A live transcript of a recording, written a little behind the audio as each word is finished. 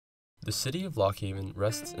The city of Lock Haven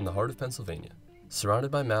rests in the heart of Pennsylvania,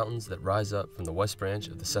 surrounded by mountains that rise up from the west branch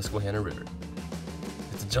of the Susquehanna River.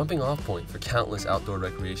 It's a jumping off point for countless outdoor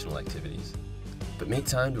recreational activities, but make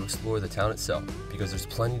time to explore the town itself because there's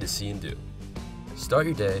plenty to see and do. Start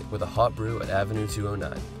your day with a hot brew at Avenue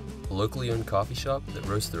 209, a locally owned coffee shop that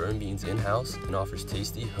roasts their own beans in-house and offers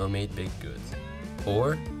tasty homemade baked goods.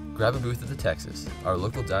 Or grab a booth at the Texas, our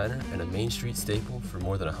local diner and a Main Street staple for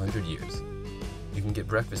more than 100 years. You can get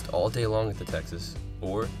breakfast all day long at the Texas,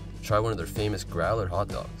 or try one of their famous growler hot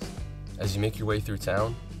dogs. As you make your way through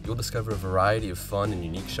town, you'll discover a variety of fun and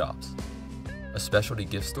unique shops. A specialty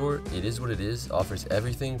gift store, It Is What It Is, offers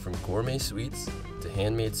everything from gourmet sweets to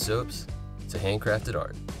handmade soaps to handcrafted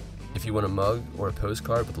art. If you want a mug or a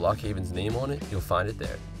postcard with Lock Haven's name on it, you'll find it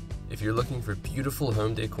there. If you're looking for beautiful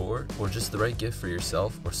home decor or just the right gift for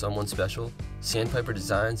yourself or someone special, Sandpiper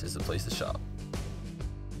Designs is the place to shop.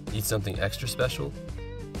 Need something extra special?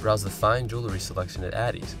 Browse the fine jewelry selection at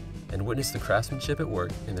Addie's and witness the craftsmanship at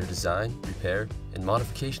work in their design, repair, and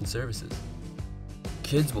modification services.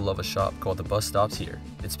 Kids will love a shop called The Bus Stops Here.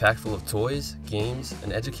 It's packed full of toys, games,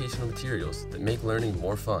 and educational materials that make learning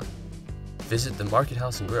more fun. Visit the Market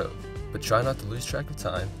House in Grove, but try not to lose track of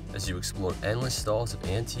time as you explore endless stalls of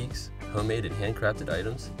antiques, homemade and handcrafted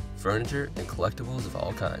items, furniture, and collectibles of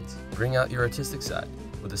all kinds. Bring out your artistic side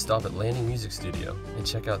with a stop at Landing Music Studio and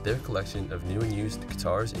check out their collection of new and used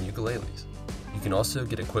guitars and ukuleles. You can also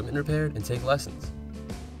get equipment repaired and take lessons.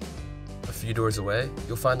 A few doors away,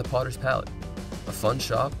 you'll find the Potter's Palette, a fun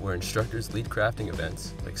shop where instructors lead crafting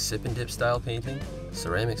events like sip and dip style painting,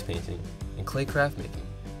 ceramics painting, and clay craft making.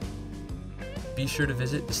 Be sure to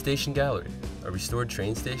visit the Station Gallery, a restored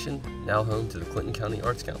train station now home to the Clinton County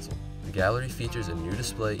Arts Council. The gallery features a new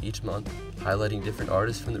display each month highlighting different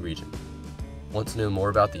artists from the region. Want to know more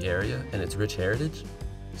about the area and its rich heritage?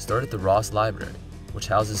 Start at the Ross Library, which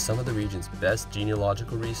houses some of the region's best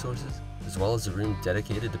genealogical resources, as well as a room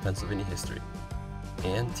dedicated to Pennsylvania history.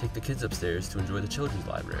 And take the kids upstairs to enjoy the Children's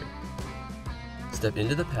Library. Step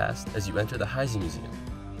into the past as you enter the Heisey Museum,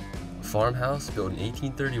 a farmhouse built in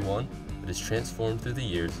 1831 that has transformed through the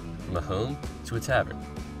years from a home to a tavern,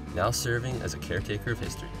 now serving as a caretaker of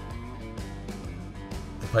history.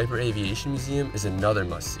 The Piper Aviation Museum is another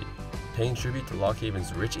must-see, paying tribute to Lock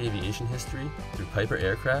Haven's rich aviation history through Piper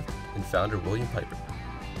Aircraft and founder William Piper.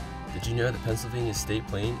 Did you know that Pennsylvania's state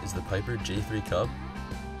plane is the Piper J3 Cub?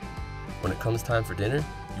 When it comes time for dinner,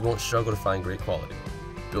 you won't struggle to find great quality.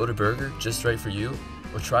 Build a burger just right for you,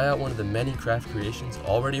 or try out one of the many craft creations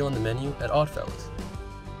already on the menu at Oddfellows.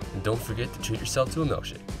 And don't forget to treat yourself to a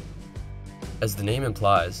milkshake. As the name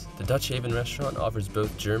implies, the Dutch Haven restaurant offers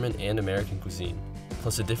both German and American cuisine,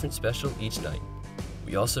 plus a different special each night.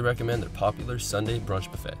 We also recommend their popular Sunday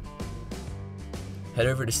brunch buffet. Head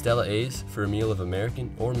over to Stella A's for a meal of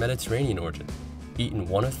American or Mediterranean origin. Eat in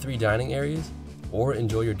one of 3 dining areas, or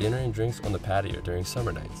enjoy your dinner and drinks on the patio during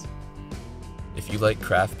summer nights. If you like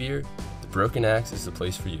craft beer, the Broken Axe is the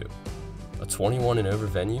place for you. A 21 and over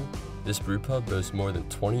venue, this brewpub boasts more than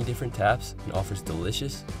 20 different taps and offers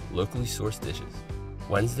delicious, locally sourced dishes.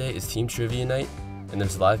 Wednesday is team trivia night, and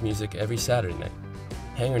there's live music every Saturday night.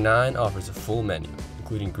 Hangar 9 offers a full menu,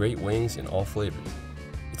 including great wings in all flavors.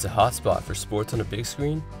 It's a hot spot for sports on a big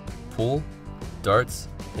screen, pool, darts,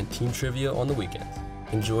 and team trivia on the weekends.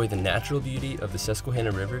 Enjoy the natural beauty of the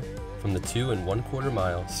Susquehanna River from the 2 1/4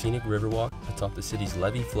 mile scenic riverwalk atop the city's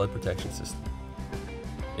levee flood protection system.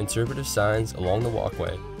 Interpretive signs along the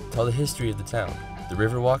walkway tell the history of the town. The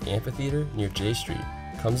Riverwalk Amphitheater near J Street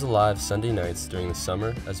comes alive Sunday nights during the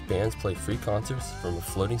summer as bands play free concerts from a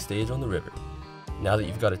floating stage on the river. Now that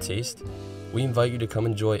you've got a taste, we invite you to come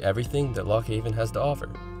enjoy everything that Lock Haven has to offer.